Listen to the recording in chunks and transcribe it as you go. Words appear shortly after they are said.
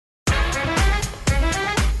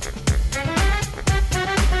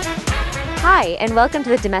Hi, and welcome to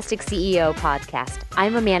the Domestic CEO podcast.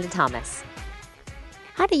 I'm Amanda Thomas.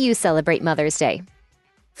 How do you celebrate Mother's Day?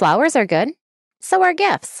 Flowers are good. So are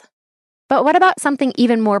gifts. But what about something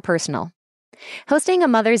even more personal? Hosting a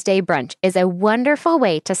Mother's Day brunch is a wonderful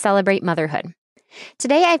way to celebrate motherhood.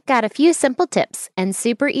 Today, I've got a few simple tips and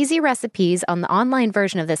super easy recipes on the online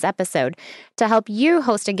version of this episode to help you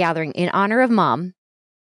host a gathering in honor of Mom.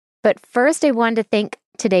 But first, I wanted to thank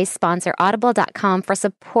today's sponsor, Audible.com, for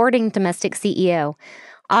supporting Domestic CEO.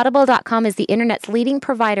 Audible.com is the internet's leading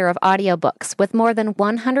provider of audiobooks with more than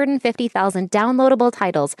 150,000 downloadable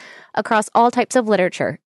titles across all types of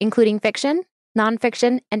literature, including fiction,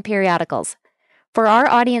 nonfiction, and periodicals. For our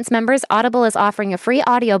audience members, Audible is offering a free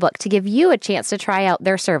audiobook to give you a chance to try out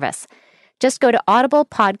their service. Just go to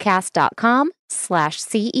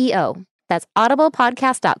audiblepodcast.com/CEO. That's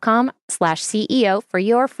audiblepodcast.com/CEO for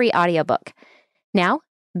your free audiobook. Now,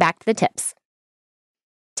 back to the tips.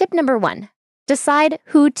 Tip number 1, decide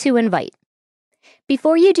who to invite.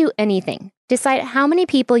 Before you do anything, decide how many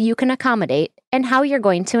people you can accommodate and how you're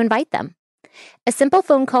going to invite them. A simple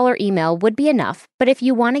phone call or email would be enough, but if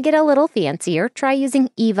you want to get a little fancier, try using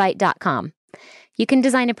evite.com. You can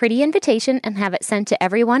design a pretty invitation and have it sent to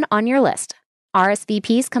everyone on your list.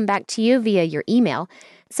 RSVPs come back to you via your email,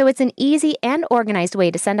 so it's an easy and organized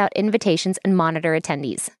way to send out invitations and monitor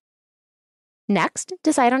attendees. Next,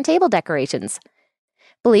 decide on table decorations.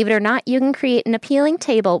 Believe it or not, you can create an appealing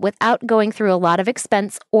table without going through a lot of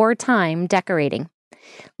expense or time decorating.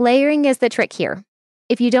 Layering is the trick here.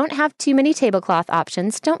 If you don't have too many tablecloth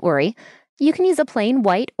options, don't worry. You can use a plain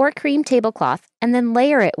white or cream tablecloth and then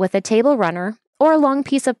layer it with a table runner or a long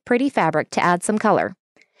piece of pretty fabric to add some color.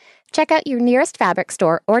 Check out your nearest fabric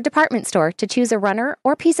store or department store to choose a runner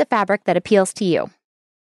or piece of fabric that appeals to you.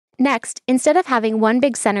 Next, instead of having one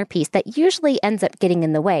big centerpiece that usually ends up getting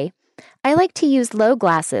in the way, I like to use low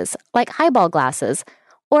glasses, like highball glasses,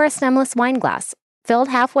 or a stemless wine glass, filled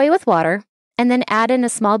halfway with water, and then add in a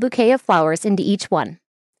small bouquet of flowers into each one.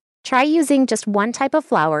 Try using just one type of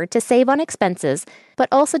flower to save on expenses, but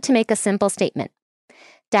also to make a simple statement.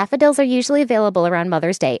 Daffodils are usually available around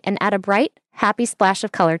Mother's Day and add a bright, happy splash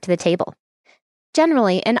of color to the table.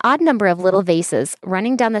 Generally, an odd number of little vases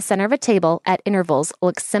running down the center of a table at intervals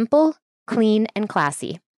looks simple, clean, and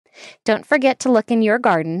classy. Don't forget to look in your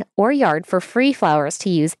garden or yard for free flowers to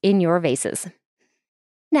use in your vases.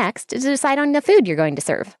 Next, decide on the food you're going to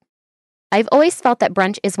serve. I've always felt that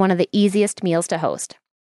brunch is one of the easiest meals to host.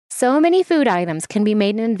 So many food items can be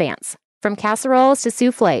made in advance, from casseroles to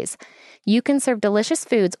soufflés. You can serve delicious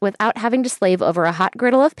foods without having to slave over a hot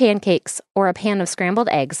griddle of pancakes or a pan of scrambled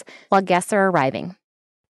eggs while guests are arriving.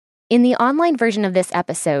 In the online version of this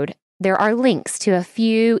episode, there are links to a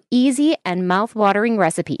few easy and mouth-watering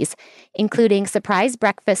recipes, including surprise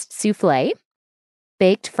breakfast soufflé,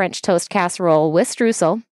 baked French toast casserole with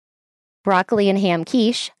streusel, broccoli and ham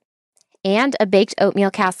quiche, and a baked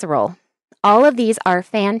oatmeal casserole. All of these are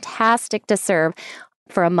fantastic to serve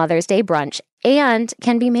for a Mother's Day brunch and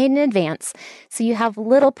can be made in advance, so you have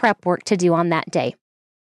little prep work to do on that day.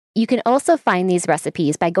 You can also find these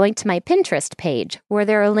recipes by going to my Pinterest page, where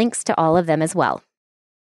there are links to all of them as well.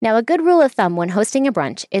 Now, a good rule of thumb when hosting a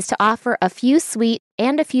brunch is to offer a few sweet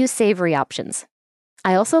and a few savory options.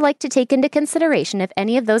 I also like to take into consideration if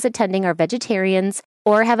any of those attending are vegetarians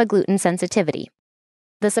or have a gluten sensitivity.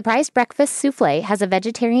 The surprise breakfast soufflé has a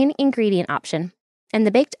vegetarian ingredient option, and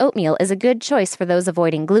the baked oatmeal is a good choice for those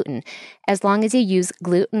avoiding gluten, as long as you use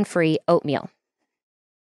gluten-free oatmeal.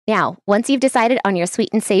 Now, once you've decided on your sweet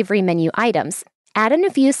and savory menu items, add in a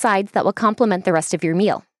few sides that will complement the rest of your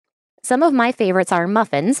meal. Some of my favorites are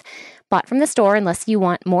muffins, bought from the store unless you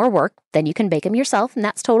want more work, then you can bake them yourself, and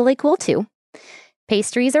that's totally cool too.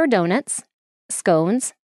 Pastries or donuts,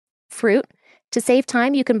 scones, fruit. To save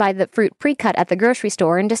time, you can buy the fruit pre-cut at the grocery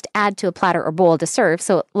store and just add to a platter or bowl to serve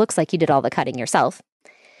so it looks like you did all the cutting yourself.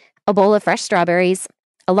 A bowl of fresh strawberries,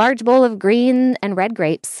 a large bowl of green and red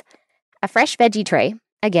grapes, a fresh veggie tray.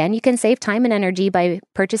 Again, you can save time and energy by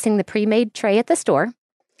purchasing the pre-made tray at the store,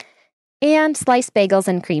 and sliced bagels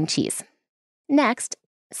and cream cheese. Next,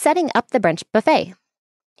 setting up the brunch buffet.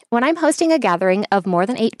 When I'm hosting a gathering of more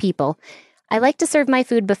than 8 people, I like to serve my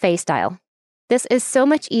food buffet style. This is so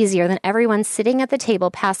much easier than everyone sitting at the table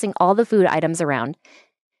passing all the food items around.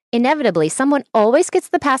 Inevitably, someone always gets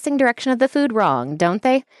the passing direction of the food wrong, don't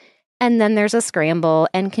they? And then there's a scramble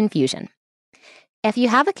and confusion. If you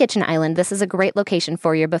have a kitchen island, this is a great location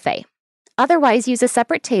for your buffet. Otherwise, use a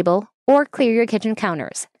separate table or clear your kitchen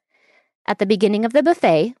counters. At the beginning of the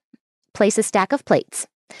buffet, place a stack of plates.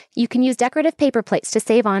 You can use decorative paper plates to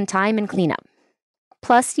save on time and cleanup,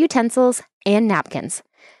 plus utensils and napkins.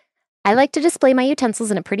 I like to display my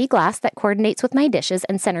utensils in a pretty glass that coordinates with my dishes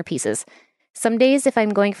and centerpieces. Some days, if I'm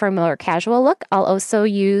going for a more casual look, I'll also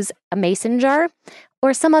use a mason jar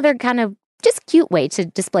or some other kind of just cute way to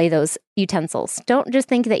display those utensils. Don't just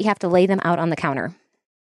think that you have to lay them out on the counter.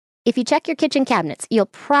 If you check your kitchen cabinets, you'll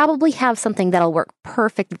probably have something that'll work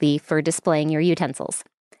perfectly for displaying your utensils.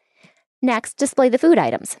 Next, display the food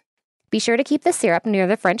items. Be sure to keep the syrup near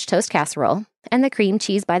the French toast casserole and the cream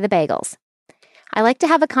cheese by the bagels. I like to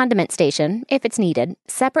have a condiment station, if it's needed,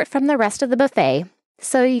 separate from the rest of the buffet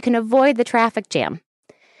so you can avoid the traffic jam.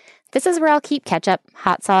 This is where I'll keep ketchup,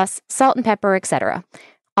 hot sauce, salt and pepper, etc.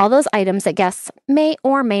 All those items that guests may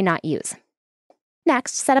or may not use.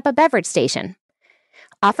 Next, set up a beverage station.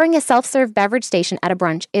 Offering a self-serve beverage station at a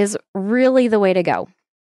brunch is really the way to go.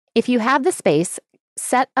 If you have the space,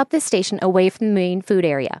 set up this station away from the main food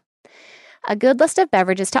area. A good list of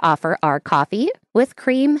beverages to offer are coffee with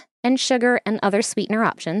cream and sugar and other sweetener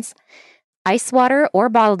options, ice water or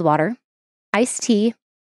bottled water, iced tea,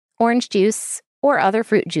 orange juice, or other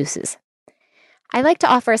fruit juices. I like to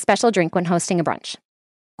offer a special drink when hosting a brunch.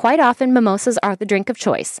 Quite often, mimosas are the drink of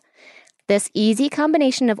choice. This easy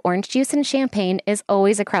combination of orange juice and champagne is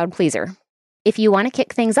always a crowd pleaser. If you want to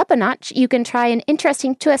kick things up a notch, you can try an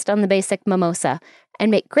interesting twist on the basic mimosa and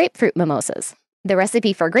make grapefruit mimosas. The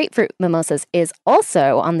recipe for grapefruit mimosas is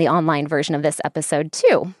also on the online version of this episode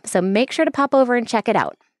too, so make sure to pop over and check it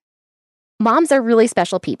out. Moms are really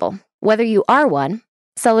special people. Whether you are one,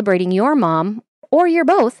 celebrating your mom, or you're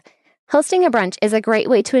both, hosting a brunch is a great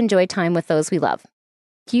way to enjoy time with those we love.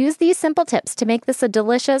 Use these simple tips to make this a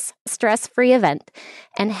delicious, stress-free event,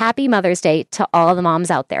 and happy Mother's Day to all the moms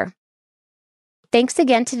out there. Thanks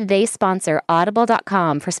again to today's sponsor,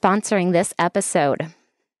 Audible.com, for sponsoring this episode.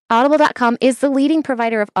 Audible.com is the leading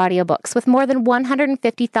provider of audiobooks with more than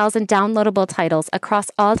 150,000 downloadable titles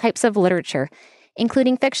across all types of literature,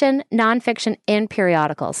 including fiction, nonfiction, and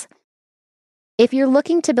periodicals. If you're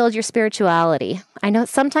looking to build your spirituality, I know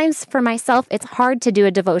sometimes for myself it's hard to do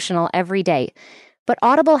a devotional every day, but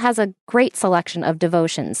Audible has a great selection of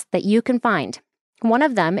devotions that you can find. One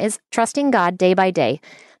of them is Trusting God Day by Day,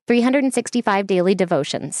 365 Daily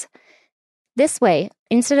Devotions. This way,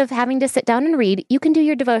 instead of having to sit down and read, you can do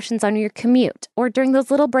your devotions on your commute or during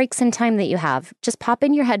those little breaks in time that you have. Just pop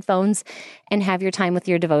in your headphones and have your time with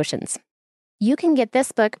your devotions. You can get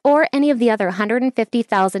this book or any of the other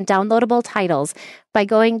 150,000 downloadable titles by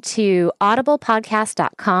going to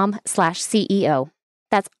audiblepodcast.com/CEO.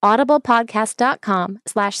 That's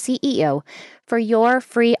audiblepodcast.com/CEO for your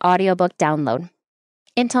free audiobook download.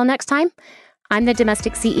 Until next time, I'm the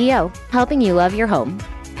Domestic CEO, helping you love your home.